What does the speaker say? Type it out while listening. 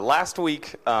Last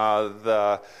week,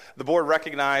 the board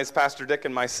recognized Pastor Dick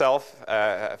and myself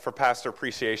for Pastor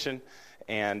Appreciation,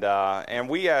 and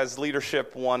we as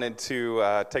leadership wanted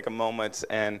to take a moment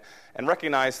and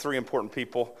recognize three important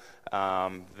people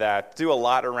that do a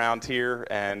lot around here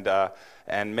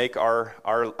and make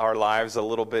our lives a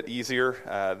little bit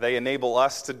easier. They enable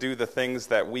us to do the things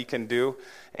that we can do.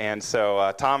 And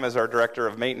so Tom is our director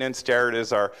of maintenance, Jared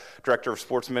is our director of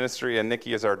sports ministry, and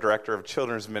Nikki is our director of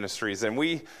children's ministries. And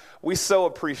we so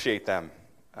appreciate them.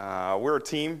 We're a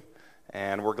team,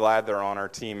 and we're glad they're on our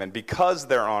team. And because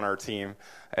they're on our team,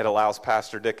 it allows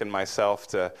Pastor Dick and myself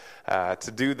to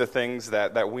do the things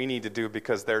that we need to do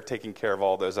because they're taking care of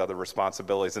all those other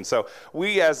responsibilities. And so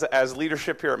we as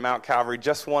leadership here at Mount Calvary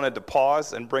just wanted to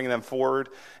pause and bring them forward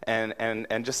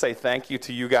and just say thank you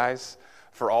to you guys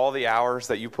for all the hours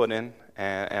that you put in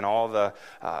and all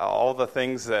the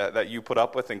things that you put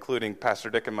up with, including Pastor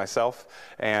Dick and myself.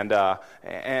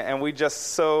 And we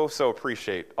just so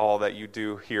appreciate all that you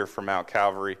do here for Mount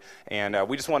Calvary. And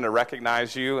we just wanted to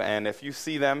recognize you. And if you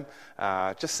see them,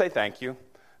 just say thank you.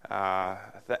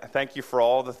 Thank you for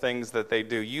all the things that they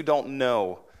do. You don't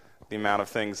know the amount of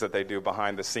things that they do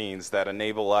behind the scenes that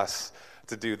enable us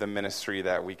to do the ministry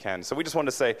that we can. So we just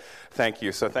wanted to say thank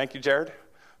you. So thank you, Jared,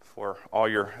 for all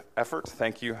your effort.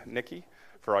 Thank you, Nikki,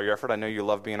 for all your effort. I know you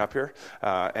love being up here.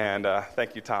 And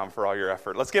thank you, Tom, for all your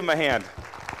effort. Let's give him a hand.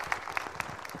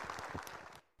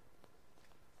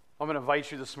 I'm going to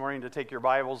invite you this morning to take your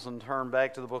Bibles and turn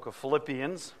back to the book of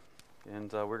Philippians.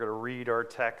 And we're going to read our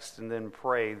text and then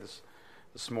pray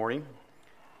this morning.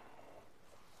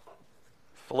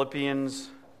 Philippians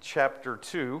chapter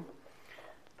 2.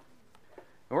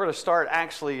 And we're going to start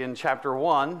actually in chapter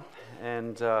 1.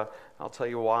 And I'll tell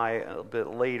you why a bit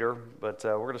later, but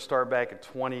we're going to start back at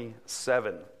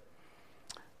 27.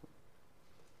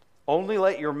 Only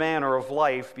let your manner of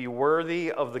life be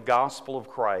worthy of the gospel of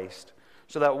Christ,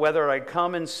 so that whether I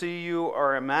come and see you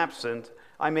or am absent,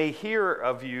 I may hear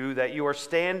of you that you are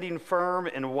standing firm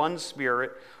in one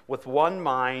spirit, with one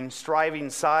mind,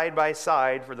 striving side by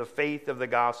side for the faith of the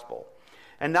gospel,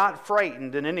 and not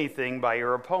frightened in anything by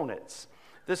your opponents.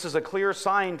 This is a clear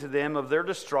sign to them of their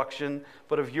destruction,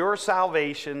 but of your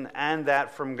salvation, and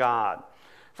that from God.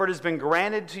 For it has been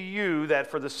granted to you that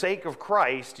for the sake of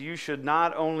Christ you should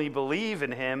not only believe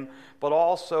in him, but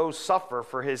also suffer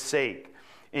for his sake,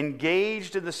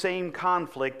 engaged in the same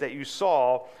conflict that you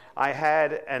saw I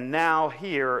had and now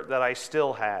hear that I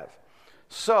still have.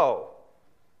 So,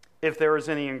 if there is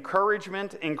any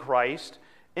encouragement in Christ,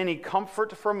 any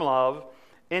comfort from love,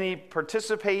 any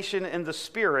participation in the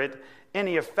Spirit,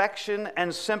 any affection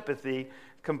and sympathy,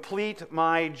 complete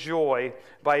my joy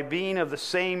by being of the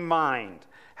same mind,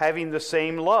 having the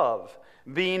same love,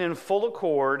 being in full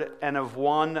accord and of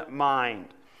one mind.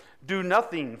 Do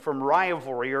nothing from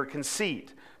rivalry or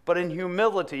conceit, but in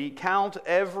humility count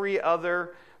every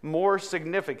other more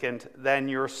significant than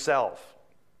yourself.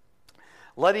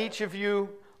 Let each of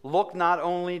you look not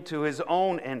only to his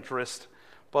own interest,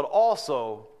 but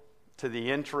also to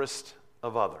the interest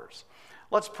of others.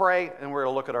 Let's pray, and we're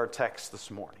going to look at our text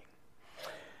this morning.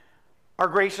 Our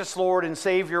gracious Lord and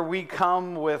Savior, we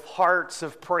come with hearts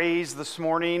of praise this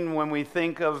morning when we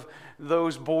think of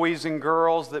those boys and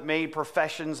girls that made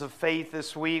professions of faith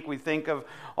this week. We think of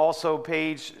also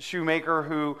Paige Shoemaker,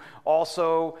 who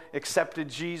also accepted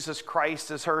Jesus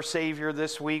Christ as her Savior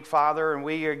this week, Father. And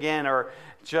we, again, are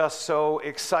just so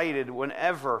excited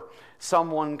whenever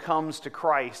someone comes to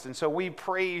Christ. And so we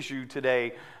praise you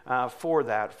today for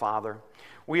that, Father.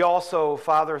 We also,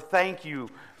 Father, thank you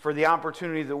for the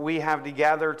opportunity that we have to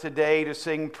gather today to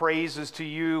sing praises to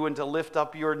you and to lift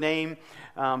up your name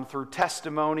through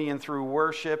testimony and through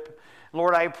worship.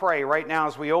 Lord, I pray right now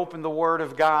as we open the Word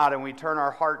of God and we turn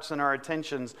our hearts and our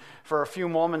attentions for a few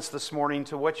moments this morning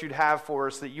to what you'd have for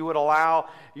us, that you would allow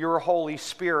your Holy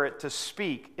Spirit to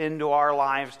speak into our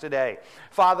lives today.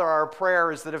 Father, our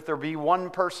prayer is that if there be one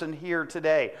person here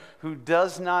today who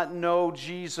does not know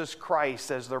Jesus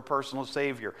Christ as their personal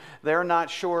Savior, they're not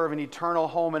sure of an eternal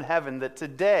home in heaven, that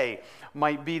today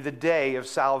might be the day of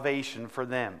salvation for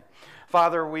them.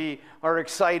 Father, we are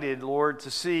excited, Lord,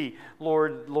 to see,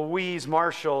 Lord, Louise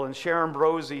Marshall and Sharon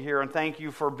Brosey here, and thank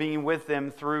you for being with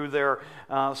them through their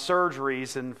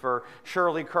surgeries, and for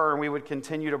Shirley Kerr, and we would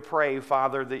continue to pray,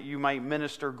 Father, that you might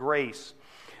minister grace.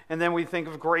 And then we think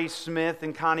of Grace Smith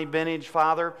and Connie Benage,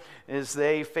 Father, as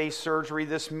they face surgery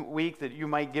this week, that you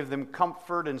might give them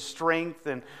comfort and strength,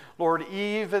 and Lord,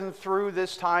 even through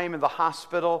this time in the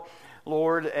hospital,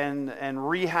 Lord, and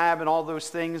rehab and all those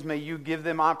things, may you give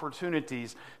them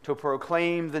opportunities to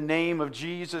proclaim the name of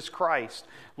Jesus Christ,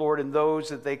 Lord, and those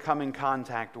that they come in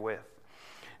contact with.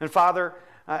 And Father,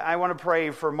 I want to pray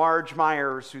for Marge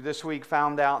Myers, who this week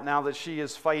found out now that she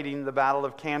is fighting the battle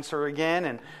of cancer again.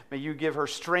 And may you give her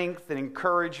strength and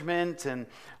encouragement. And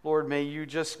Lord, may you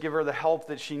just give her the help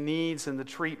that she needs and the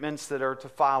treatments that are to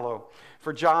follow.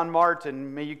 For John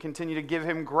Martin, may you continue to give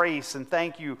him grace. And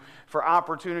thank you for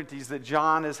opportunities that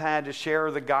John has had to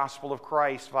share the gospel of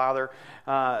Christ, Father,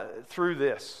 through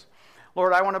this.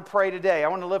 Lord, I want to pray today. I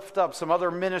want to lift up some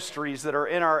other ministries that are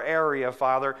in our area,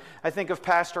 Father. I think of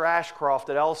Pastor Ashcroft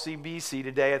at LCBC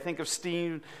today. I think of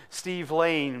Steve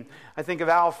Lane. I think of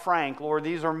Al Frank. Lord,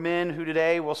 these are men who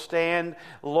today will stand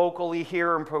locally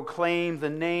here and proclaim the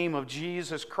name of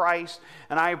Jesus Christ.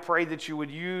 And I pray that you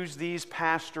would use these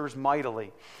pastors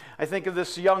mightily. I think of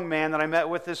this young man that I met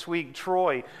with this week,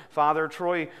 Troy, Father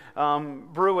Troy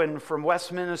Bruin from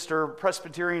Westminster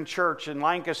Presbyterian Church in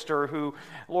Lancaster, who,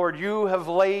 Lord, you have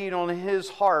laid on his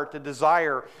heart the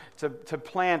desire to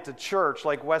plant a church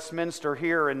like Westminster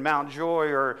here in Mount Joy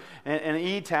or in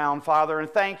E-Town, Father. And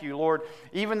thank you, Lord.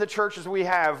 Even the churches we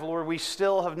have, Lord, we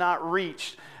still have not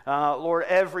reached Lord,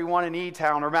 everyone in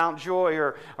E-Town or Mount Joy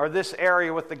or this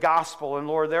area with the gospel. And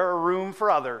Lord, there are room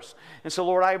for others. And so,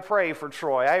 Lord, I pray for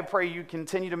Troy. I pray you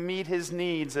continue to meet his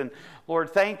needs. And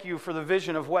Lord, thank you for the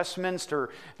vision of Westminster,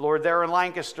 Lord, there in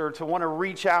Lancaster, to want to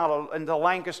reach out into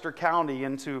Lancaster County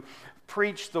and to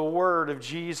preach the word of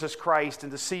Jesus Christ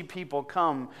and to see people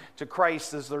come to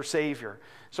Christ as their Savior.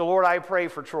 So, Lord, I pray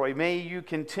for Troy. May you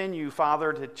continue,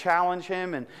 Father, to challenge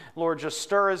him and, Lord, just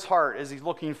stir his heart as he's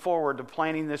looking forward to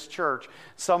planting this church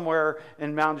somewhere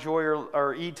in Mount Joy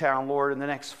or E-Town, Lord, in the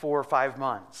next 4 or 5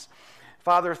 months.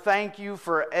 Father, thank you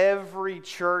for every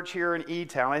church here in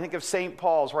E-Town. I think of St.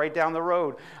 Paul's right down the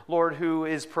road, Lord, who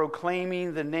is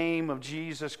proclaiming the name of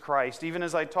Jesus Christ. Even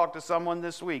as I talked to someone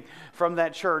this week from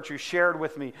that church who shared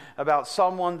with me about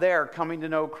someone there coming to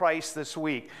know Christ this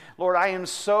week. Lord, I am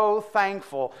so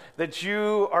thankful that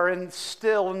you are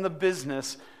still in the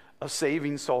business of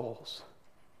saving souls.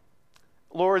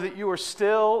 Lord, that you are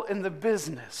still in the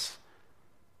business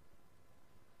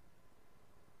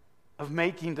of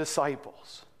making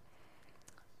disciples.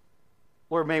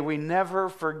 Lord, may we never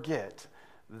forget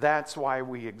that's why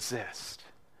we exist,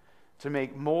 to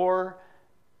make more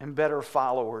and better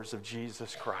followers of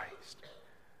Jesus Christ.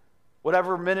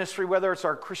 Whatever ministry, whether it's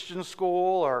our Christian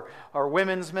school or our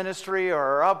women's ministry or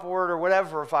our Upward or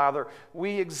whatever, Father,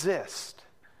 we exist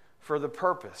for the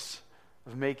purpose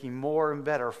of making more and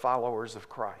better followers of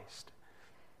Christ.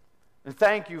 And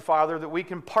thank you, Father, that we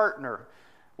can partner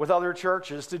with other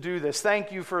churches to do this.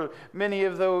 Thank you for many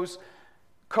of those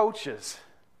coaches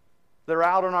that are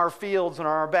out on our fields and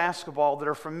on our basketball that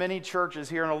are from many churches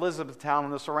here in Elizabethtown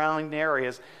and the surrounding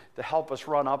areas to help us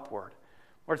run Upward.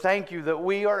 Lord, thank you that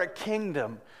we are a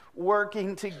kingdom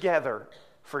working together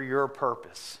for your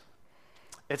purpose.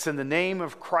 It's in the name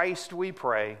of Christ we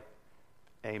pray.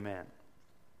 Amen.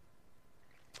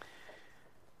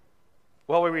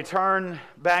 Well, we return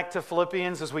back to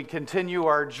Philippians as we continue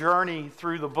our journey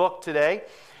through the book today.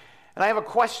 And I have a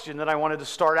question that I wanted to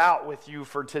start out with you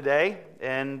for today.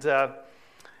 And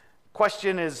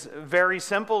question is very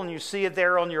simple, and you see it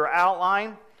there on your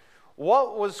outline.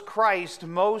 What was Christ's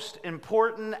most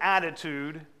important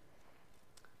attitude?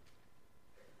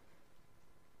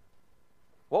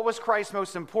 What was Christ's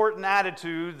most important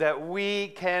attitude that we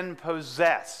can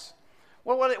possess?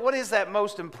 What is that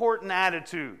most important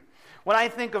attitude? When I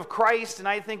think of Christ and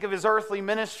I think of his earthly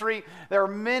ministry, there are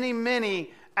many,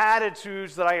 many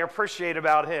attitudes that I appreciate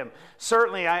about him.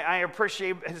 Certainly, I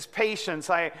appreciate his patience,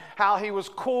 how he was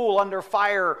cool under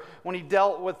fire when he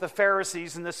dealt with the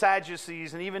Pharisees and the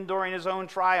Sadducees, and even during his own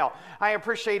trial. I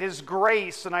appreciate his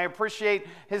grace, and I appreciate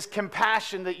his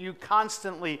compassion that you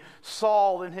constantly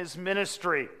saw in his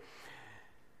ministry.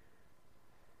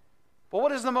 But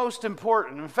what is the most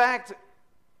important? In fact,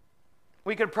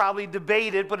 we could probably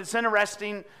debate it, but it's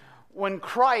interesting when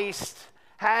Christ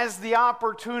has the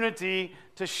opportunity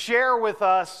to share with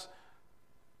us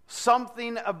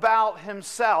something about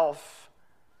himself,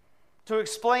 to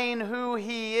explain who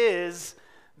he is.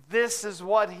 This is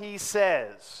what he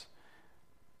says.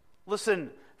 Listen,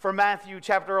 from Matthew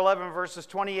chapter 11, verses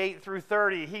 28 through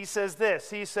 30, he says this.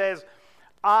 He says,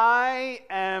 I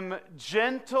am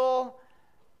gentle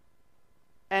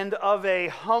and of a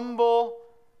humble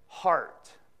heart.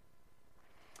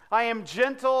 I am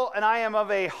gentle and I am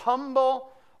of a humble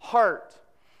heart.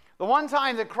 The one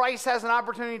time that Christ has an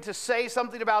opportunity to say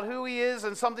something about who he is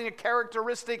and something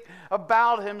characteristic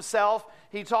about himself,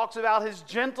 he talks about his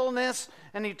gentleness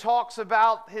and he talks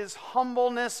about his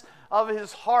humbleness of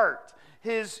his heart,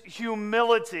 his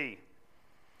humility.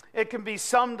 It can be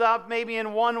summed up maybe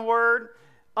in one word: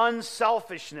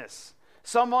 unselfishness.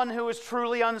 Someone who is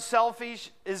truly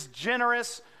unselfish is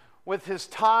generous with his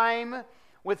time,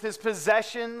 with his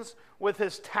possessions, with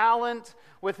his talent,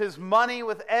 with his money,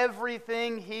 with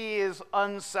everything. He is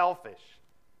unselfish.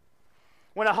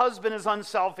 When a husband is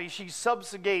unselfish, he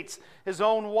subjugates his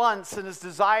own wants and his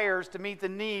desires to meet the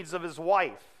needs of his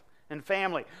wife and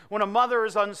family. When a mother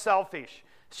is unselfish,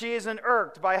 she isn't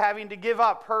irked by having to give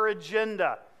up her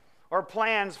agenda or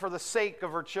plans for the sake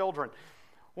of her children.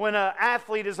 When an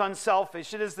athlete is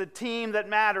unselfish, it is the team that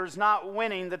matters, not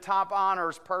winning the top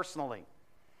honors personally.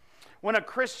 When a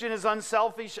Christian is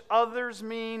unselfish, others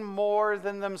mean more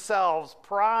than themselves.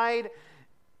 Pride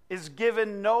is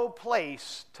given no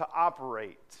place to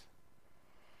operate.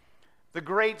 The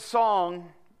great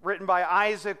song written by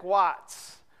Isaac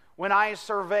Watts, "When I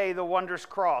Survey the Wondrous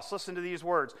Cross." Listen to these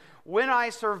words. "When I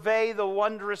survey the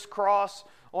wondrous cross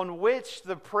on which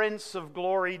the Prince of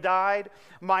Glory died,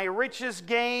 my richest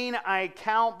gain I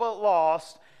count but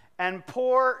lost, and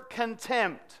pour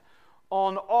contempt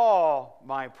on all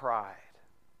my pride."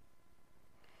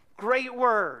 Great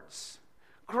words.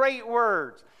 Great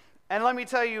words. And let me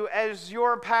tell you, as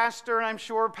your pastor, and I'm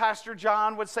sure Pastor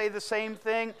John would say the same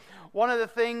thing, one of the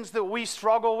things that we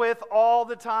struggle with all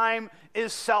the time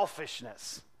is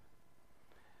selfishness.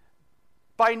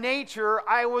 By nature,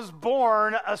 I was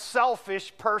born a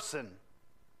selfish person.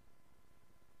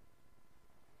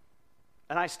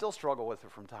 And I still struggle with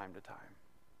it from time to time.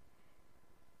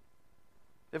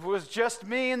 If it was just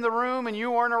me in the room and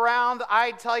you weren't around,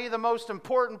 I'd tell you the most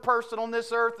important person on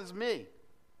this earth is me.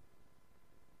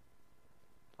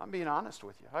 I'm being honest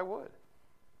with you. I would.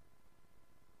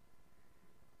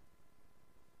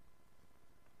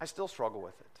 I still struggle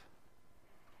with it.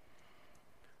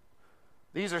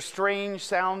 These are strange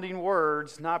sounding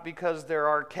words, not because they're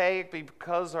archaic, but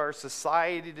because our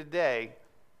society today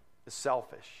is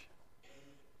selfish.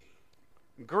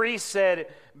 Greece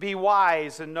said, "Be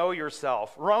wise and know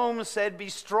yourself." Rome said, "Be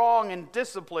strong and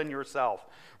discipline yourself."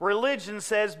 Religion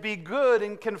says, "Be good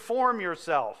and conform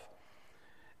yourself."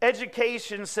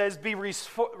 Education says, "Be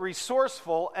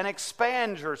resourceful and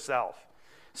expand yourself."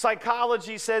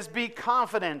 Psychology says, "Be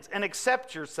confident and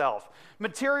accept yourself."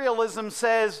 Materialism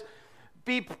says,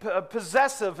 "Be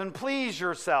possessive and please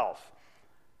yourself."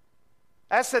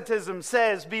 Asceticism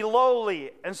says, "Be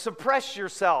lowly and suppress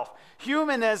yourself."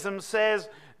 Humanism says,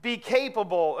 "Be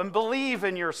capable and believe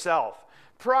in yourself."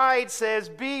 Pride says,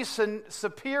 "Be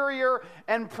superior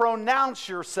and pronounce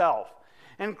yourself."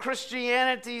 And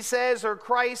Christianity says, or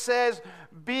Christ says,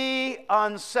 "Be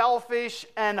unselfish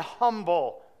and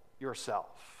humble yourself."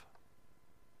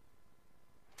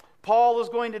 Paul is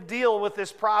going to deal with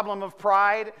this problem of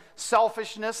pride,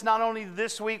 selfishness, not only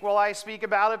this week while I speak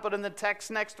about it, but in the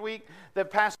text next week that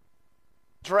Pastor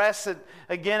address it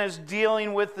again is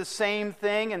dealing with the same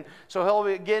thing. And so he'll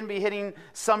again be hitting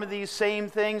some of these same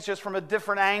things just from a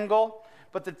different angle.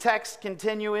 But the text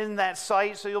continue in that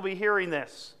site, so you'll be hearing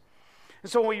this.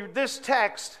 And so this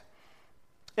text,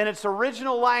 in its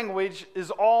original language, is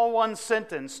all one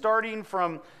sentence, starting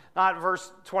from not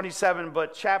verse 27,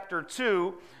 but chapter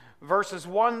 2, verses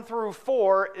 1 through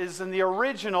 4 is in the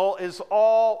original is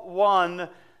all one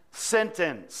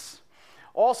sentence.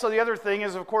 Also, the other thing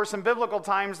is, of course, in biblical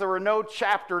times, there were no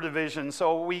chapter divisions.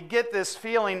 So we get this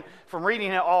feeling from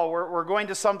reading it, we're going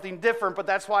to something different. But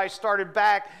that's why I started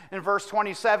back in verse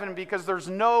 27, because there's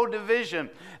no division.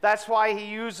 That's why he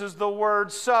uses the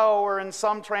word "so," or in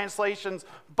some translations,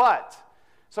 "but."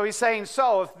 So he's saying,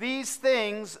 so if these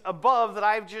things above that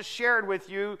I've just shared with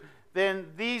you,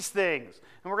 then these things.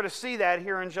 And we're going to see that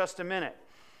here in just a minute.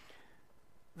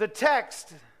 The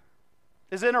text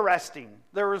is interesting.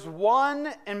 There is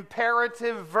one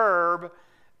imperative verb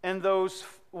in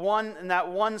that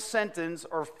one sentence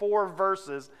or 4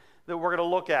 verses that we're going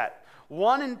to look at.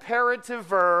 One imperative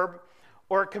verb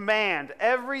or command.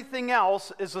 Everything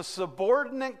else is a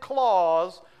subordinate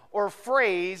clause or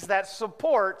phrase that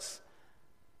supports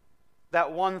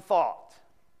that one thought.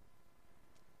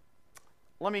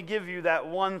 Let me give you that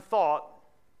one thought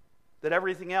that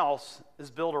everything else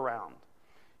is built around.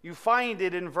 You find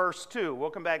it in verse 2. We'll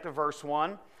come back to verse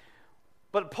 1.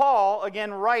 But Paul,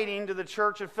 again writing to the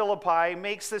church at Philippi,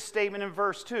 makes this statement in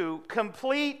verse 2,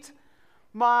 "Complete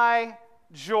my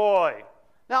joy."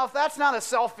 Now, if that's not a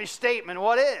selfish statement,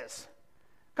 what is?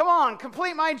 Come on,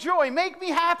 complete my joy. Make me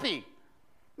happy.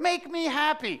 Make me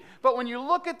happy. But when you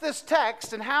look at this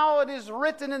text and how it is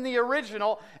written in the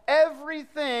original,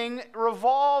 everything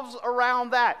revolves around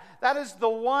that. That is the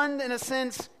one, in a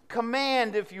sense,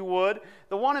 command, if you would,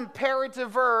 the one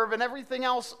imperative verb, and everything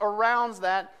else around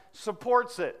that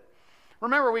supports it.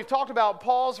 Remember, we've talked about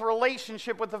Paul's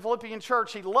relationship with the Philippian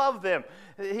church. He loved them.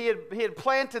 He had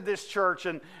planted this church,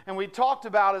 and we talked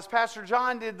about, as Pastor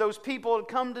John did, those people had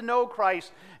come to know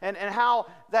Christ, and how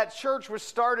that church was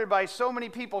started by so many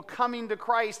people coming to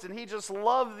Christ, and he just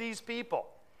loved these people.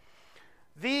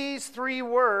 These three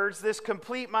words, this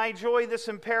complete my joy, this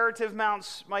imperative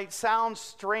might sound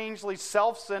strangely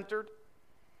self-centered,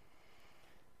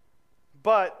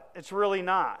 but it's really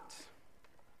not.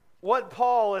 What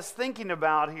Paul is thinking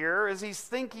about here is he's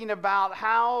thinking about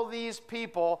how these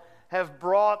people have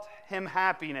brought him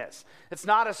happiness. It's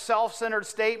not a self-centered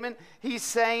statement. He's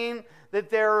saying that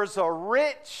there is a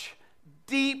rich,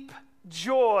 deep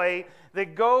joy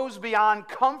that goes beyond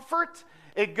comfort.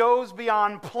 It goes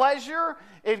beyond pleasure.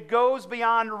 It goes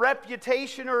beyond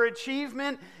reputation or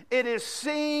achievement. It is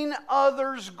seeing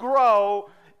others grow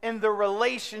in the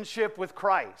relationship with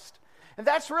Christ. And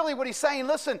that's really what he's saying.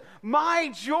 Listen,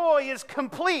 my joy is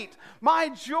complete. My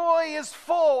joy is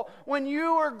full when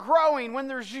you are growing, when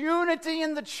there's unity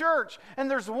in the church,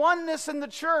 and there's oneness in the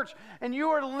church, and you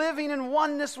are living in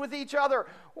oneness with each other.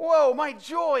 Whoa, my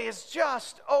joy is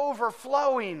just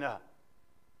overflowing.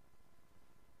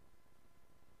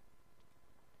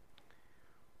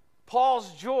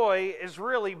 Paul's joy is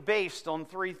really based on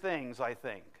three things, I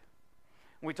think.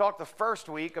 We talked the first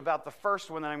week about the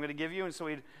first one that I'm going to give you, and so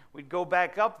we'd go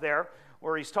back up there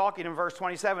where he's talking in verse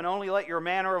 27, only let your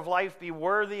manner of life be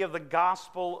worthy of the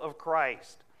gospel of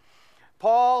Christ.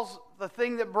 The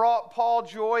thing that brought Paul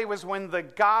joy was when the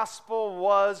gospel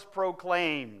was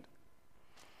proclaimed.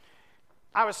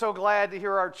 I was so glad to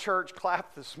hear our church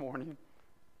clap this morning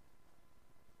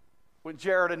when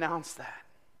Jared announced that.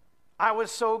 I was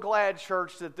so glad,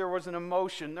 church, that there was an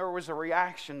emotion, there was a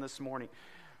reaction this morning.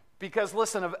 Because,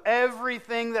 listen, of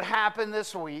everything that happened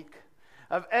this week,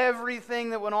 of everything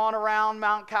that went on around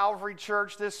Mount Calvary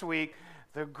Church this week,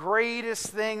 the greatest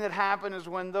thing that happened is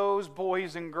when those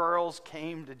boys and girls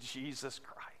came to Jesus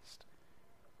Christ.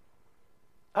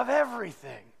 Of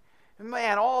everything.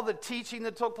 Man, all the teaching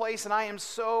that took place, and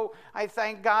I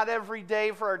thank God every day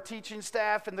for our teaching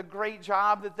staff and the great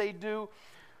job that they do.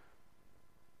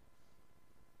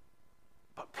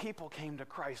 But people came to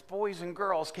Christ. Boys and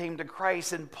girls came to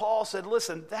Christ. And Paul said,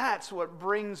 listen, that's what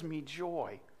brings me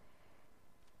joy.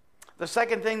 The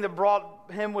second thing that brought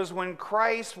him was when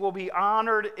Christ will be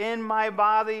honored in my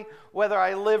body, whether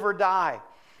I live or die.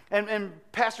 And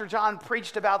Pastor John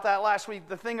preached about that last week.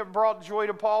 The thing that brought joy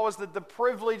to Paul was that the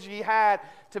privilege he had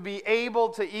to be able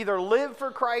to either live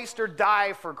for Christ or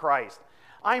die for Christ.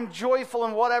 I'm joyful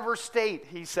in whatever state,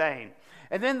 he's saying.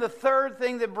 And then the third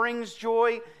thing that brings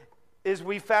joy is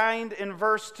we find in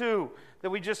verse 2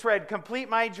 that we just read, complete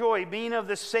my joy, being of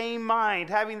the same mind,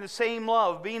 having the same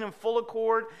love, being in full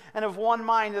accord and of one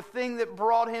mind. The thing that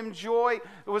brought him joy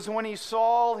was when he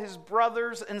saw his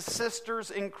brothers and sisters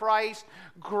in Christ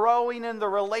growing in the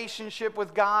relationship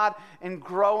with God and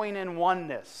growing in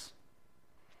oneness.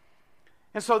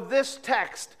 And so this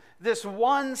text, this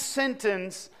one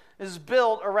sentence, is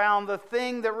built around the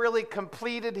thing that really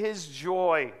completed his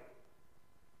joy.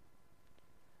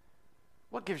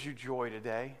 What gives you joy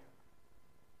today?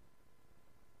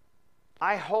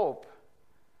 I hope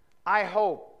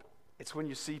it's when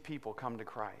you see people come to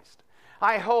Christ.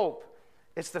 I hope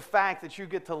it's the fact that you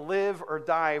get to live or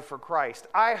die for Christ.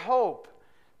 I hope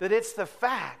that it's the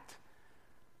fact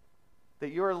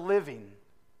that you're living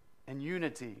in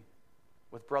unity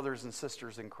with brothers and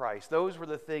sisters in Christ. Those were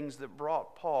the things that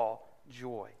brought Paul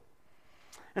joy.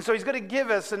 And so he's going to give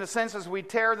us, in a sense, as we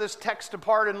tear this text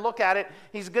apart and look at it,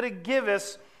 he's going to give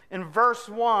us, in verse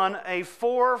 1, a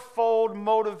fourfold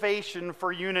motivation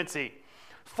for unity.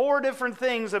 4 different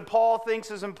things that Paul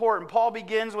thinks is important. Paul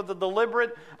begins with a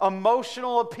deliberate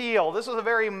emotional appeal. This was a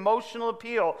very emotional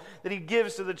appeal that he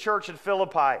gives to the church at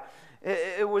Philippi.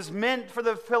 It was meant for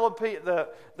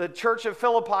the church of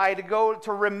Philippi to go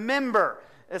to remember,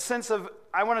 a sense of,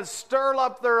 I want to stir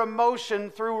up their emotion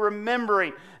through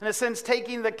remembering. In a sense,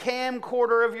 taking the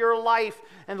camcorder of your life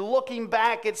and looking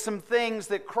back at some things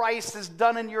that Christ has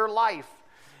done in your life.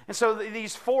 And so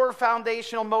these 4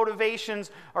 foundational motivations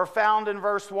are found in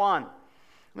verse 1.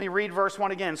 Let me read verse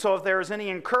 1 again. So if there is any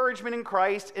encouragement in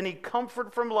Christ, any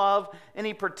comfort from love,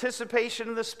 any participation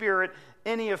in the Spirit,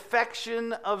 any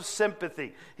affection of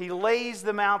sympathy. He lays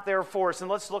them out there for us.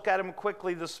 And let's look at them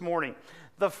quickly this morning.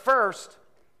 The first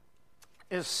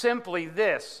is simply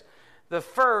this. The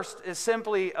first is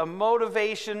simply a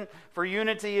motivation for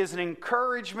unity, is an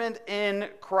encouragement in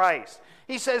Christ.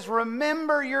 He says,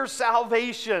 remember your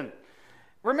salvation.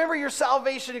 Remember your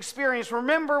salvation experience.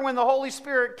 Remember when the Holy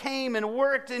Spirit came and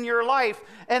worked in your life.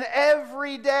 And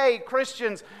every day,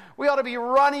 Christians, we ought to be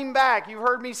running back. You've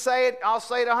heard me say it. I'll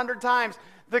say it 100 times.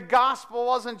 The gospel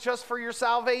wasn't just for your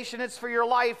salvation. It's for your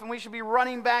life. And we should be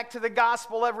running back to the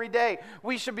gospel every day.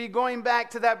 We should be going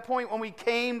back to that point when we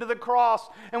came to the cross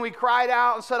and we cried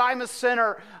out and said, I'm a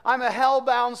sinner. I'm a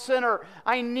hell-bound sinner.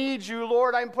 I need you,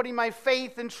 Lord. I'm putting my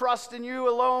faith and trust in you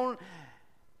alone.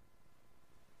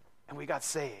 And we got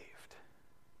saved.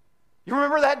 You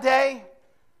remember that day?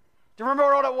 Do you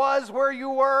remember what it was, where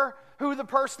you were, who the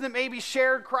person that maybe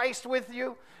shared Christ with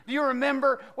you? Do you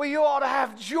remember? Well, you ought to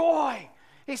have joy.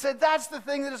 He said that's the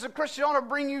thing that as a Christian ought to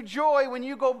bring you joy when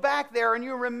you go back there and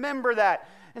you remember that.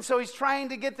 And so he's trying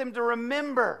to get them to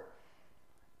remember.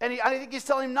 And I think he's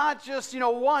telling them not just,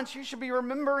 once. You should be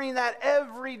remembering that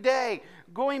every day,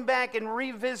 going back and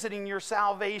revisiting your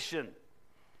salvation.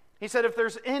 He said if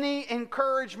there's any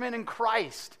encouragement in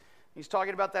Christ, he's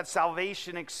talking about that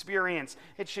salvation experience,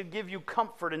 it should give you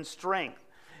comfort and strength.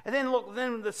 And then look,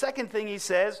 then the second thing he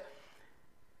says,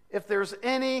 if there's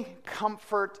any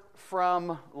comfort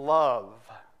from love,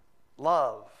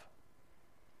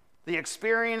 the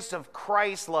experience of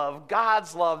Christ's love,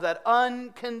 God's love, that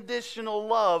unconditional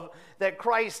love that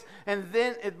Christ, and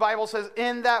then the Bible says,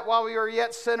 in that while we were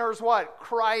yet sinners, what?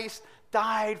 Christ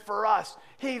died for us.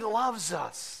 He loves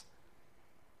us.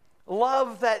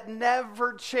 Love that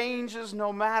never changes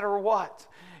no matter what.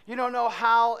 You don't know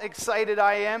how excited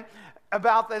I am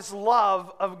about this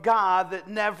love of God that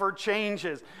never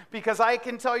changes. Because I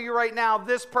can tell you right now,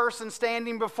 this person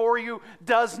standing before you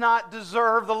does not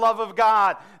deserve the love of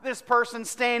God. This person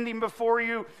standing before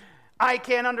you, I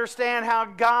can't understand how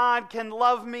God can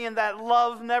love me, and that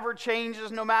love never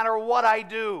changes no matter what I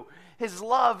do. His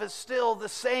love is still the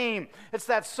same. It's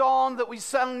that song that we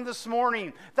sung this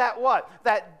morning. That what?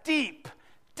 That deep,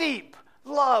 deep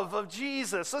love of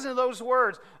Jesus. Listen to those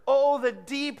words. Oh, the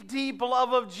deep, deep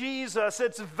love of Jesus.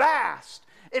 It's vast.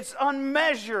 It's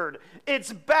unmeasured.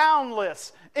 It's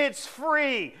boundless. It's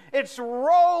free. It's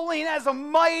rolling as a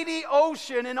mighty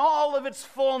ocean in all of its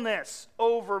fullness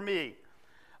over me.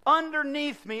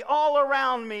 Underneath me, all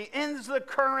around me, is the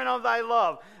current of thy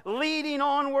love, leading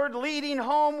onward, leading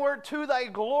homeward to thy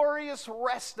glorious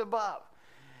rest above.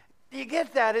 You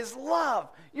get that? His love.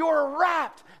 You're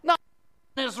wrapped, not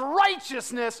in his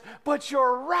righteousness, but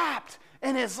you're wrapped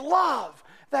in his love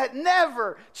that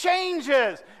never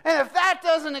changes. And if that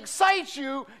doesn't excite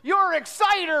you, your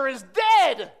exciter is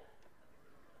dead.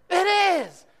 It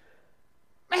is.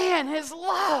 Man, his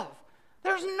love.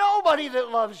 There's nobody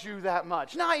that loves you that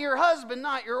much. Not your husband,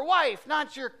 not your wife,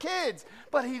 not your kids.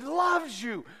 But he loves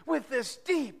you with this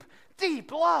deep,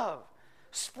 deep love.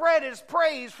 Spread his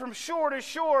praise from shore to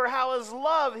shore, how his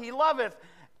love he loveth,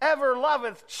 ever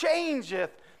loveth,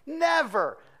 changeth,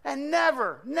 never and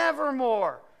never,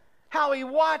 nevermore. How he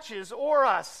watches o'er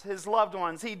us, his loved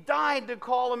ones. He died to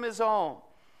call them his own.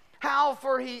 How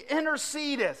for he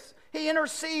intercedeth. He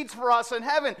intercedes for us in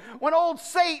heaven. When old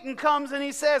Satan comes and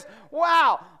he says,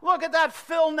 wow, look at that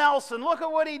Phil Nelson. Look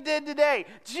at what he did today.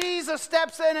 Jesus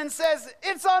steps in and says,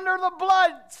 it's under the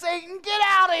blood, Satan. Get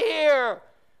out of here.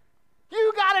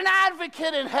 You got an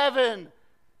advocate in heaven.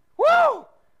 Woo!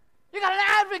 You got an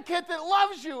advocate that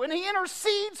loves you and he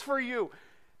intercedes for you.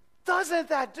 Doesn't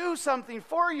that do something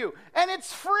for you? And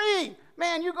it's free.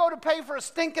 Man, you go to pay for a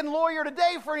stinking lawyer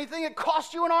today for anything, it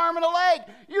costs you an arm and a leg.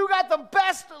 You got the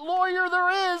best lawyer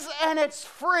there is, and it's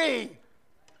free.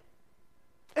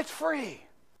 It's free.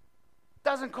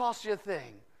 Doesn't cost you a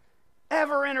thing.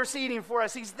 Ever interceding for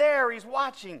us. He's there. He's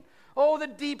watching. Oh, the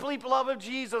deep, deep love of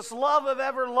Jesus. Love of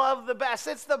ever loved the best.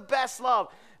 It's the best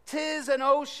love. 'Tis an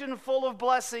ocean full of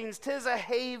blessings. 'Tis a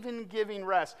haven giving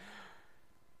rest.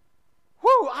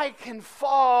 Whew, I can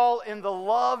fall in the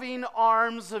loving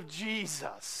arms of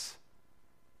Jesus.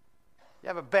 You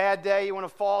have a bad day, you want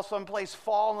to fall someplace,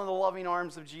 fall in the loving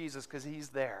arms of Jesus because he's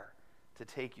there to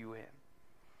take you in.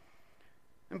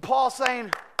 And Paul's saying,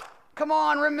 come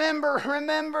on, remember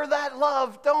that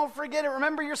love. Don't forget it.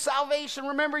 Remember your salvation.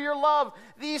 Remember your love.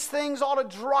 These things ought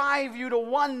to drive you to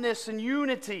oneness and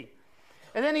unity.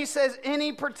 And then he says,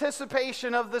 any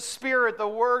participation of the Spirit, the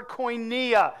word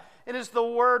koinonia, it is the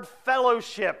word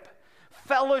fellowship,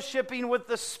 fellowshipping with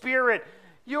the Spirit.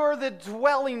 You're the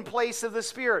dwelling place of the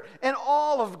Spirit. And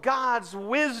all of God's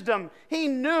wisdom, he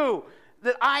knew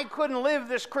that I couldn't live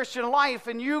this Christian life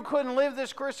and you couldn't live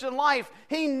this Christian life.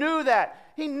 He knew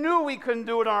that. He knew we couldn't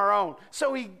do it on our own.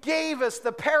 So he gave us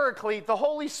the Paraclete, the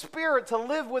Holy Spirit, to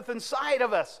live with inside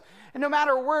of us. And no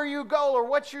matter where you go or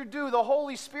what you do, the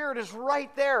Holy Spirit is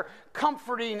right there,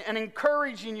 comforting and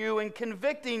encouraging you and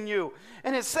convicting you.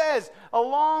 And it says,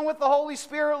 along with the Holy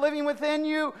Spirit living within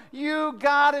you, you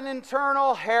got an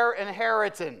eternal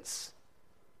inheritance.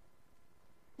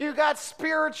 You got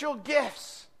spiritual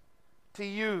gifts to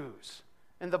use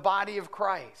in the body of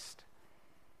Christ.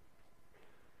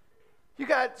 You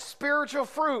got spiritual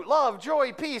fruit, love,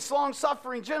 joy, peace,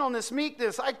 long-suffering, gentleness,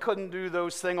 meekness. I couldn't do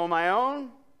those things on my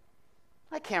own.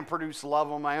 I can't produce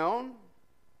love on my own.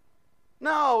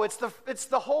 No, it's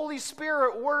the Holy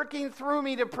Spirit working through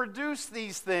me to produce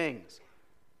these things.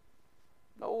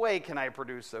 No way can I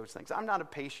produce those things. I'm not a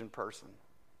patient person.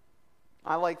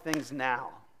 I like things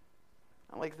now.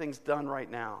 I like things done right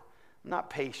now. I'm not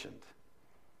patient.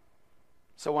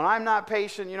 So when I'm not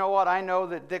patient, you know what? I know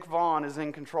that Dick Vaughn is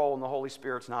in control and the Holy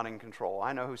Spirit's not in control.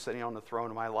 I know who's sitting on the throne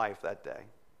of my life that day.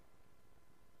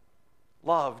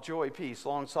 Love, joy, peace,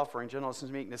 long-suffering, gentleness,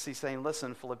 and meekness. He's saying,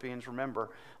 listen, Philippians, remember.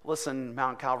 Listen,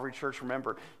 Mount Calvary Church,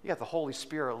 remember. You got the Holy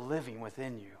Spirit living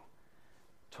within you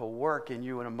to work in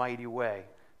you in a mighty way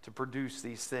to produce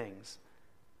these things.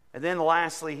 And then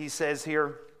lastly, he says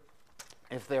here,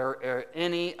 if there are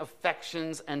any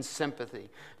affections and sympathy,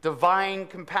 divine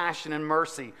compassion and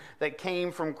mercy that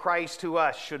came from Christ to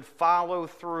us should follow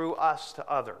through us to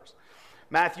others.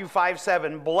 Matthew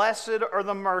 5:7, blessed are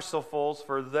the merciful,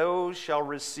 for those shall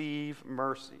receive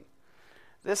mercy.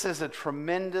 This is a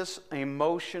tremendous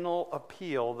emotional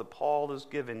appeal that Paul is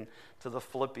giving to the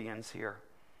Philippians here.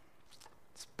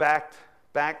 It's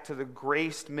back to the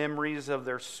graced memories of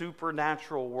their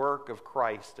supernatural work of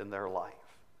Christ in their life.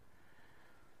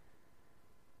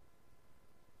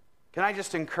 Can I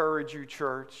just encourage you,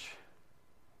 church,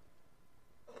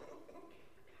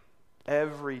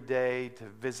 every day to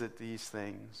visit these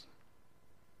things?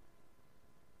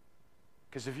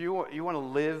 Because if you want to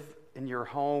live in your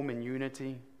home in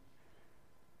unity,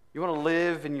 you want to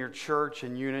live in your church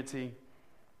in unity,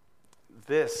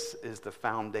 this is the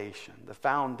foundation. The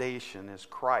foundation is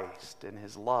Christ and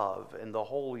His love and the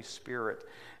Holy Spirit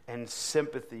and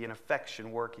sympathy and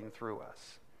affection working through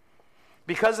us.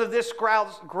 Because of this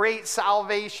great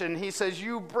salvation, he says,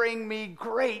 you bring me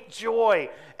great joy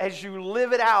as you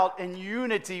live it out in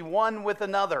unity one with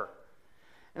another.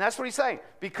 And that's what he's saying.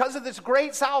 Because of this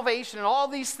great salvation and all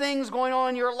these things going on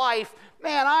in your life,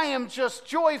 man, I am just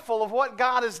joyful of what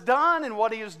God has done and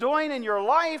what He is doing in your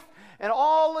life. And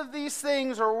all of these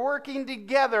things are working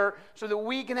together so that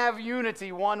we can have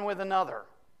unity one with another.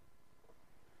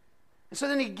 And so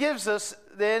then he gives us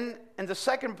then, in the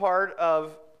second part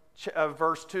of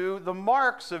verse 2, the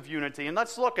marks of unity. And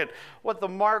let's look at what the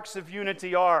marks of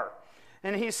unity are.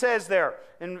 And he says there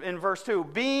in verse 2,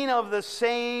 being of the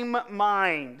same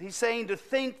mind. He's saying to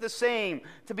think the same,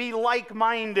 to be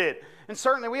like-minded. And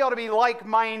certainly we ought to be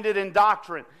like-minded in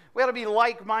doctrine. We ought to be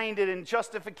like-minded in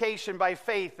justification by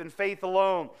faith and faith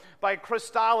alone, by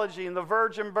Christology and the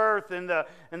virgin birth and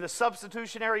the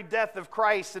substitutionary death of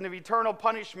Christ and of eternal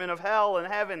punishment of hell and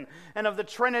heaven and of the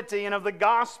Trinity and of the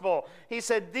gospel. He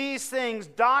said these things,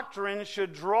 doctrine,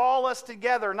 should draw us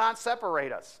together, not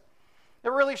separate us. It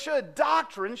really should.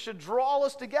 Doctrine should draw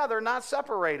us together, not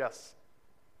separate us.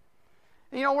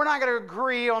 You know, we're not going to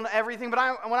agree on everything,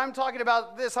 but when I'm talking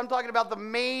about this, I'm talking about the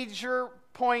major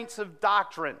points of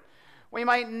doctrine. We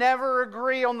might never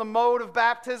agree on the mode of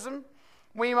baptism.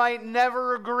 We might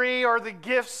never agree on the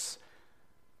gifts.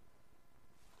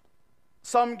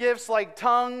 Some gifts like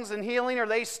tongues and healing, are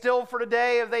they still for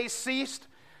today? Have they ceased?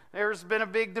 There's been a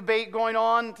big debate going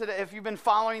on today, if you've been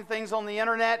following things on the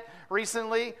internet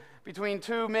recently, between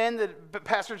two men that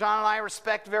Pastor John and I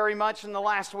respect very much in the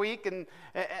last week, and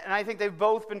I think they've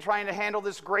both been trying to handle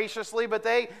this graciously, but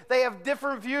they have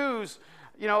different views,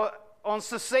 you know, on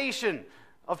cessation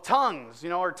of tongues. You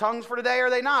know, are tongues for today or are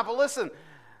they not? But listen,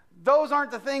 those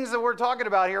aren't the things that we're talking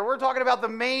about here. We're talking about the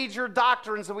major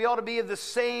doctrines that we ought to be of the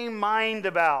same mind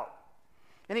about.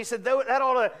 And he said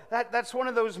that's one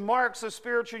of those marks of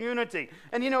spiritual unity.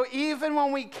 And you know, even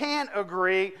when we can't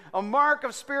agree, a mark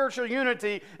of spiritual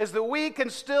unity is that we can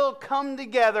still come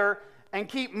together and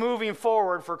keep moving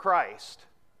forward for Christ.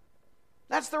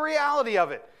 That's the reality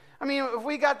of it. I mean, if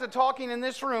we got to talking in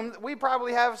this room, we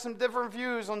probably have some different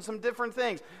views on some different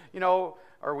things. You know,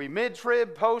 are we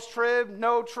mid-trib, post-trib,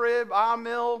 no-trib,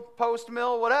 ah-mill,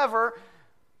 post-mill, whatever?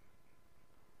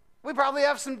 We probably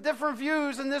have some different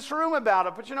views in this room about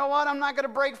it. But you know what? I'm not going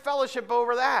to break fellowship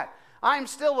over that. I'm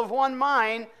still of one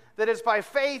mind that it's by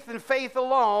faith and faith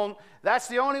alone. That's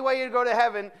the only way you go to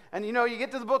heaven. And you get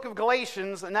to the book of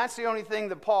Galatians, and that's the only thing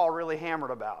that Paul really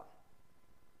hammered about.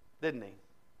 Didn't he?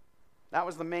 That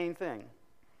was the main thing.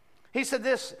 He said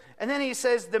this, and then he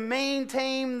says, to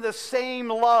maintain the same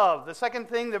love. The second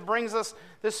thing that brings us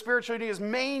this spiritual unity is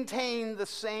maintain the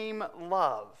same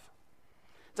love.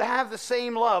 To have the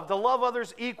same love, to love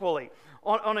others equally.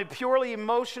 On a purely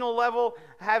emotional level,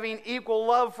 having equal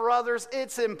love for others,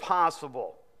 it's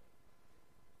impossible.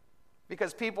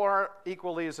 Because people aren't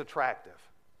equally as attractive.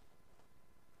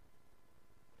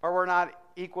 Or we're not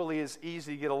equally as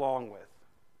easy to get along with.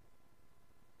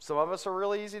 Some of us are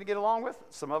really easy to get along with.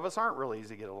 Some of us aren't really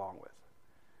easy to get along with.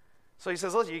 So he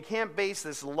says, listen, you can't base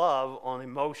this love on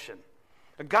emotion.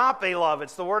 Agape love,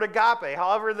 it's the word agape.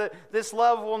 However, this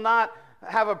love will not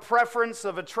have a preference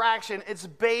of attraction. It's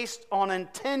based on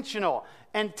intentional,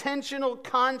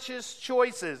 conscious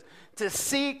choices to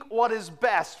seek what is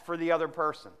best for the other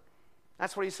person.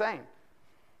 That's what he's saying.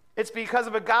 It's because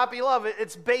of agape love.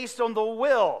 It's based on the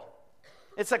will.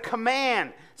 It's a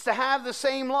command. It's to have the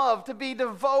same love, to be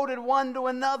devoted one to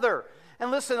another. And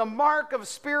listen, a mark of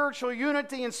spiritual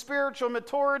unity and spiritual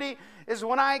maturity is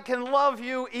when I can love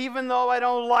you even though I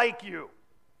don't like you.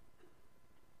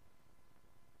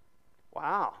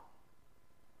 Wow.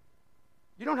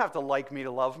 You don't have to like me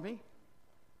to love me.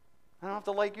 I don't have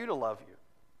to like you to love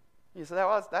you. You say,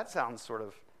 well, that sounds sort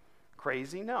of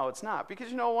crazy. No, it's not. Because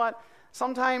you know what?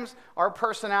 Sometimes our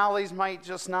personalities might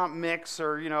just not mix,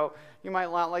 or, you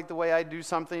might not like the way I do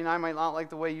something, I might not like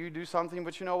the way you do something,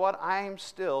 but you know what? I am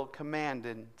still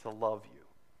commanded to love you.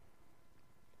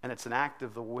 And it's an act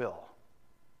of the will.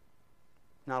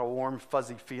 Not a warm,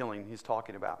 fuzzy feeling he's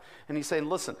talking about. And he's saying,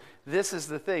 listen, this is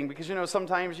the thing. Because,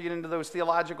 sometimes you get into those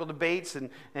theological debates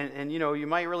and you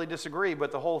might really disagree,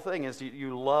 but the whole thing is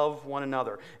you love one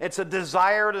another. It's a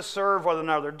desire to serve one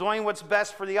another, doing what's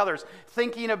best for the others,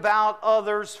 thinking about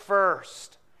others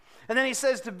first. And then he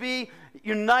says to be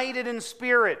united in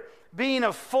spirit, being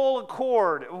of full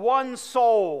accord, one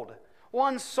souled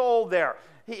there.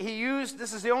 He used,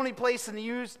 this is the only place in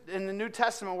the New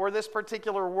Testament where this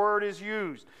particular word is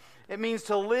used. It means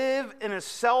to live in a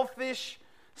selfless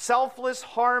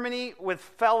harmony with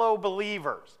fellow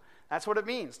believers. That's what it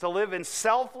means, to live in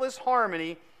selfless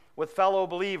harmony with fellow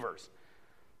believers.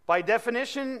 By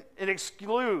definition, it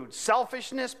excludes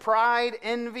selfishness, pride,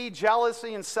 envy,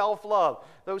 jealousy, and self-love.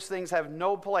 Those things have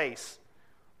no place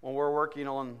when we're working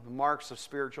on the marks of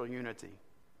spiritual unity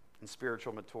and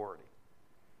spiritual maturity.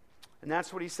 And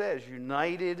that's what he says,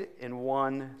 united in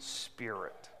one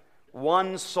spirit,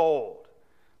 one souled.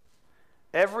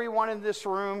 Everyone in this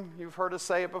room, you've heard us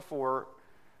say it before,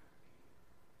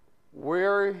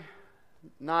 we're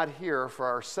not here for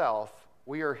ourselves.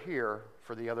 We are here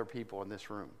for the other people in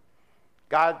this room.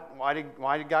 God, why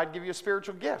did God give you a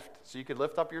spiritual gift? So you could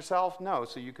lift up yourself? No,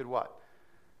 so you could what?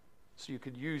 So you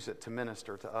could use it to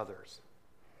minister to others.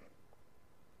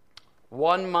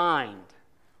 One mind.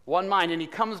 One mind, and he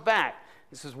comes back.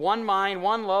 He says one mind,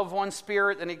 one love, one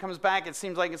spirit, and he comes back. It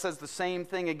seems like it says the same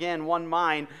thing again, one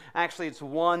mind. Actually, it's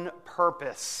one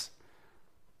purpose.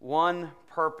 One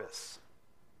purpose.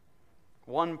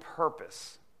 One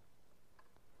purpose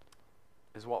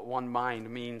is what one mind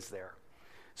means there.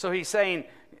 So he's saying,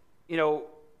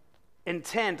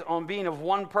 intent on being of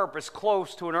one purpose,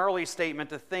 close to an early statement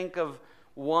to think of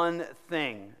one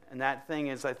thing. And that thing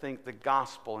is, I think, the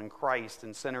gospel in Christ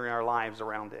and centering our lives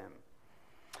around him.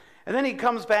 And then he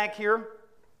comes back here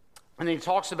and he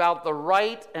talks about the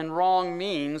right and wrong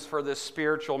means for this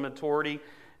spiritual maturity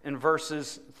in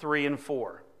verses 3 and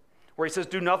 4. Where he says,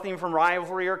 do nothing from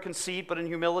rivalry or conceit, but in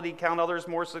humility count others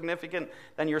more significant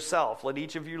than yourself. Let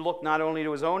each of you look not only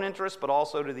to his own interest, but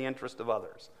also to the interest of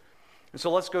others. And so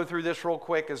let's go through this real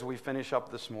quick as we finish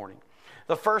up this morning.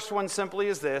 The first one simply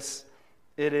is this.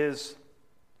 It is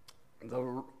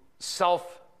the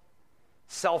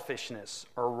selfishness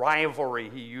or rivalry.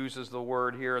 He uses the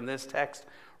word here in this text,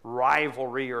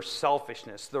 rivalry or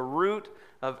selfishness. The root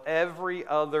of every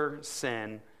other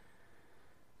sin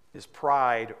is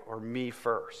pride or me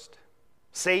first.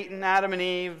 Satan, Adam, and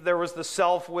Eve, there was the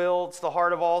self-will. It's the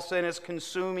heart of all sin. It's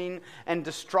consuming and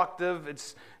destructive.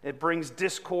 It brings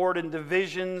discord and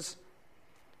divisions.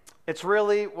 It's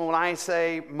really, when I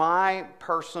say my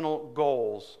personal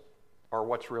goals are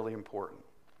what's really important.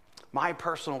 My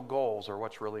personal goals are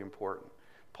what's really important.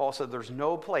 Paul said there's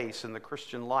no place in the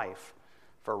Christian life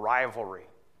for rivalry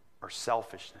or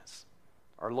selfishness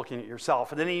or looking at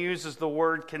yourself. And then he uses the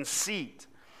word conceit.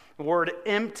 The word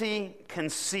empty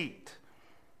conceit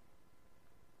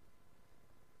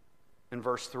in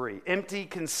verse 3. Empty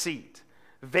conceit.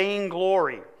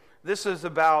 Vainglory. This is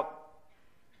about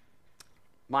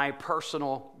my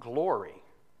personal glory.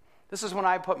 This is when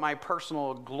I put my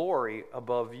personal glory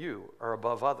above you or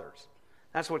above others.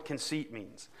 That's what conceit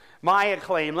means. My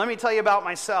acclaim. Let me tell you about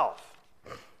myself.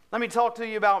 Let me talk to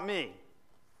you about me.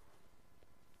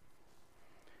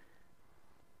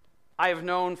 I have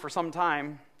known for some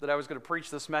time that I was going to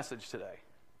preach this message today.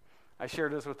 I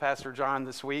shared this with Pastor John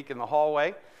this week in the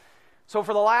hallway. So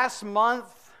for the last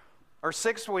month or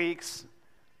 6 weeks,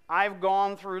 I've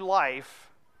gone through life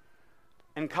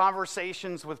and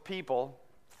conversations with people,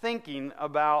 thinking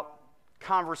about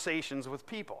conversations with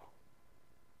people.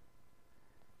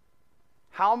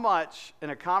 How much in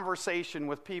a conversation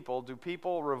with people do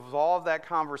people revolve that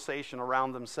conversation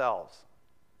around themselves?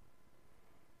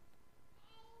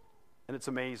 And it's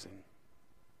amazing.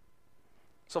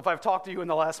 So if I've talked to you in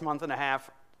the last month and a half,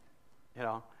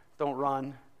 don't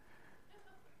run.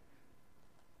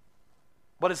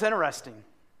 But it's interesting.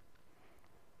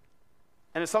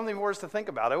 And it's something worth to think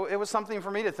about. It was something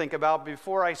for me to think about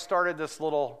before I started this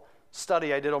little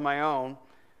study I did on my own.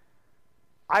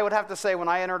 I would have to say when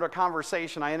I entered a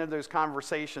conversation, I entered those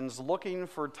conversations looking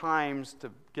for times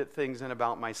to get things in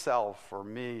about myself or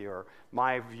me or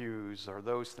my views or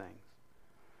those things.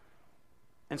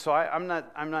 And so I'm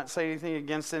not saying anything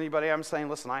against anybody. I'm saying,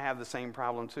 listen, I have the same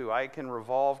problem too. I can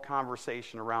revolve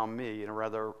conversation around me and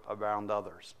rather around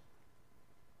others.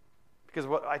 Because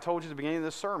what I told you at the beginning of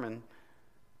this sermon,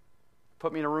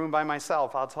 put me in a room by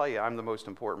myself, I'll tell you, I'm the most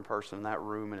important person in that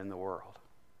room and in the world.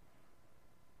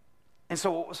 And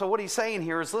so what he's saying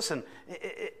here is, listen,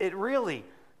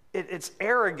 it's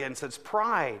arrogance, it's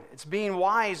pride, it's being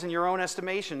wise in your own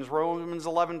estimations. Romans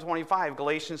 11:25,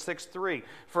 Galatians 6:3.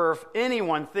 For if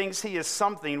anyone thinks he is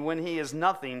something when he is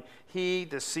nothing, he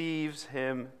deceives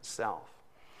himself.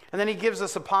 And then he gives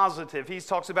us a positive. He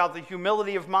talks about the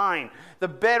humility of mind, the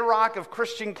bedrock of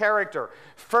Christian character.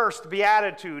 First,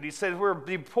 beatitude. He says we're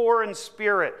be poor in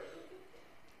spirit.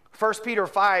 1 Peter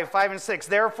 5:5-6.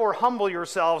 Therefore, humble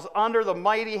yourselves under the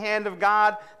mighty hand of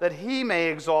God, that he may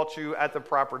exalt you at the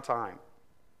proper time.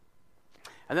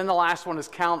 And then the last one is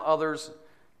count others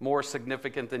more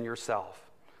significant than yourself.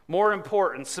 More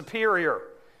important, superior.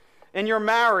 In your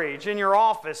marriage, in your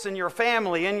office, in your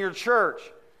family, in your church.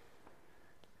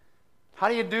 How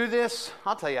do you do this?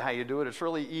 I'll tell you how you do it. It's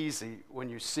really easy when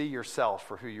you see yourself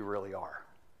for who you really are.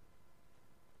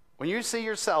 When you see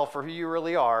yourself for who you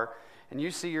really are, and you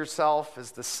see yourself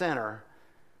as the center,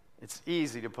 it's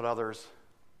easy to put others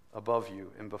above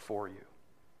you and before you.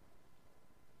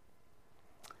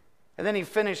 And then he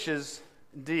finishes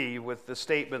D with the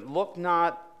statement, look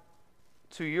not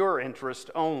to your interest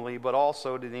only, but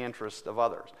also to the interest of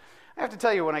others. I have to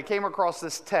tell you, when I came across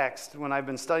this text, when I've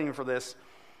been studying for this,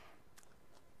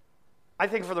 I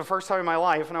think for the first time in my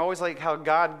life, and I always like how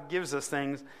God gives us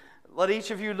things, let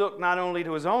each of you look not only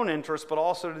to his own interest, but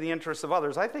also to the interests of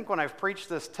others. I think when I've preached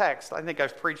this text, I think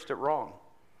I've preached it wrong.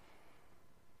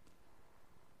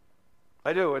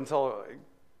 I do, until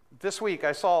this week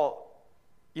I saw,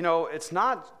 it's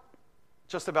not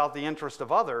just about the interest of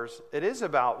others. It is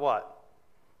about what?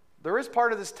 There is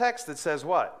part of this text that says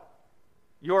what?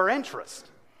 Your interest.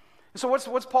 So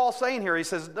what's Paul saying here? He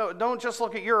says, no, don't just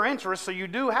look at your interests. So you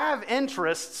do have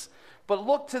interests, but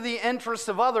look to the interests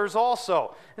of others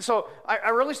also. And so I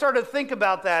really started to think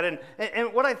about that.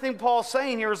 And what I think Paul's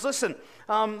saying here is, listen,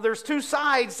 there's two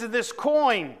sides to this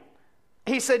coin.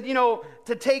 He said,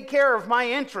 to take care of my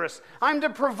interests. I'm to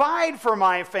provide for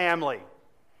my family.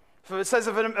 So it says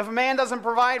if a man doesn't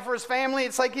provide for his family,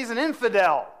 it's like he's an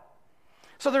infidel.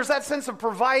 So there's that sense of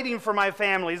providing for my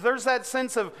families. There's that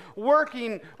sense of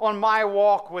working on my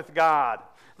walk with God.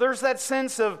 There's that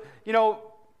sense of,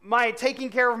 my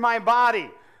taking care of my body.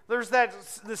 There's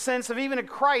the sense of even in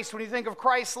Christ, when you think of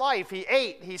Christ's life, he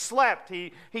ate, he slept,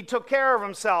 he took care of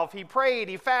himself, he prayed,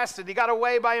 he fasted, he got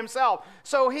away by himself.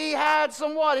 So he had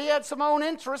He had some own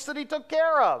interests that he took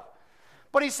care of.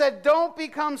 But he said, don't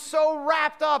become so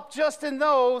wrapped up just in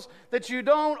those that you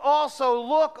don't also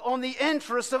look on the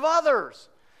interests of others.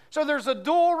 So there's a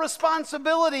dual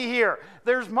responsibility here.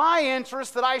 There's my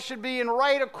interest that I should be in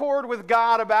right accord with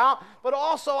God about, but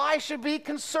also I should be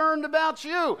concerned about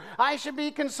you. I should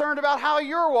be concerned about how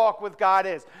your walk with God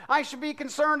is. I should be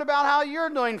concerned about how you're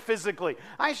doing physically.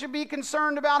 I should be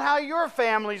concerned about how your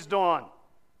family's doing.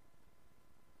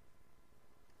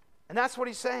 And that's what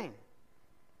he's saying.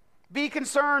 Be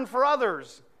concerned for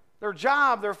others, their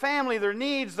job, their family, their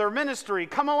needs, their ministry.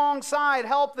 Come alongside,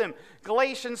 help them.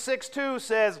 Galatians 6:2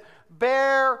 says,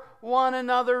 bear one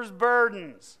another's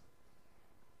burdens.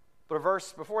 But a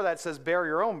verse before that says, bear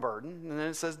your own burden. And then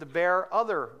it says to bear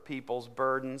other people's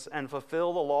burdens and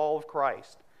fulfill the law of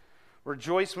Christ.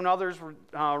 Rejoice when others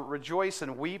rejoice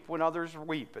and weep when others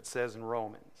weep, it says in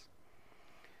Romans.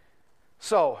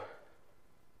 So,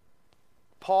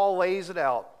 Paul lays it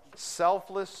out,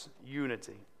 selfless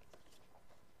unity.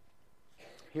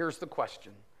 Here's the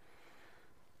question.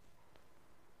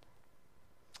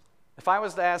 If I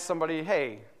was to ask somebody,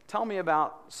 hey, tell me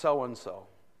about so-and-so,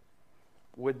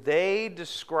 would they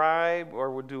describe,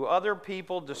 or do other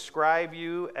people describe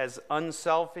you as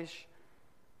unselfish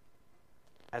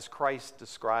as Christ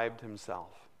described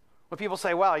himself? When people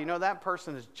say, wow, you know, that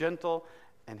person is gentle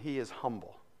and he is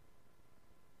humble.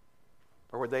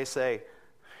 Or would they say,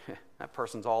 that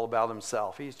person's all about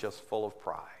himself, he's just full of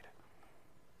pride?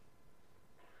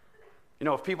 You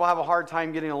know, if people have a hard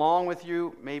time getting along with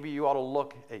you, maybe you ought to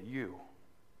look at you.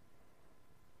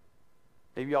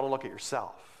 Maybe you ought to look at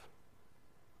yourself.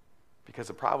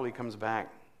 Because it probably comes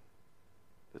back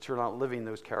that you're not living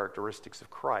those characteristics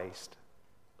of Christ,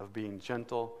 of being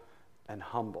gentle and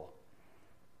humble.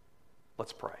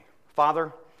 Let's pray.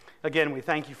 Father, again, we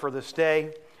thank you for this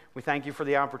day. We thank you for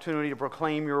the opportunity to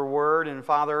proclaim your word. And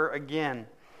Father, again,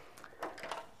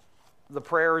 the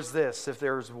prayer is this: if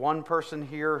there's one person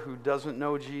here who doesn't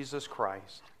know Jesus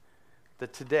Christ,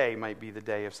 that today might be the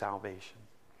day of salvation.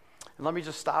 And let me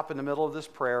just stop in the middle of this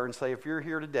prayer and say, if you're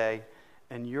here today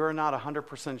and you're not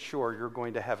 100% sure you're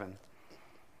going to heaven,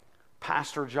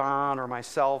 Pastor John or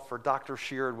myself or Dr.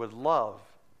 Sheard would love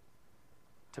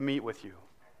to meet with you.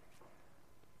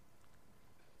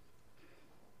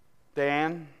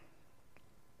 Dan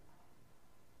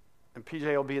and PJ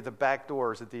will be at the back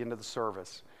doors at the end of the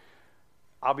service.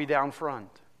 I'll be down front.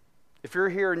 If you're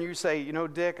here and you say, you know,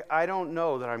 Dick, I don't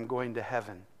know that I'm going to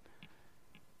heaven,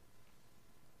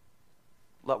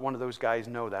 let one of those guys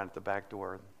know that at the back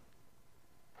door.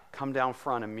 Come down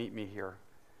front and meet me here.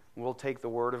 We'll take the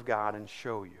Word of God and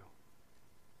show you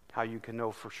how you can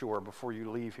know for sure before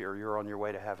you leave here you're on your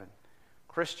way to heaven.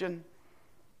 Christian,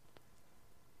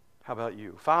 how about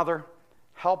you? Father,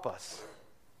 help us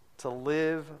to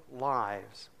live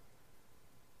lives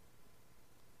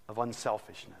of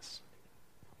unselfishness.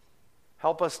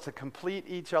 Help us to complete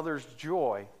each other's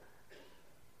joy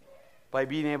by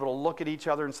being able to look at each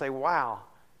other and say, wow,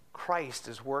 Christ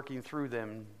is working through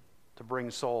them to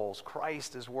bring souls.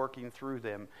 Christ is working through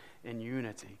them in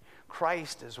unity.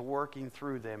 Christ is working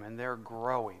through them and they're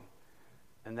growing.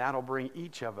 And that'll bring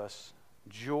each of us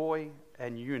joy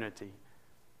and unity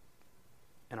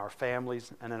in our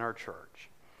families and in our church.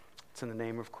 It's in the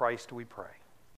name of Christ we pray.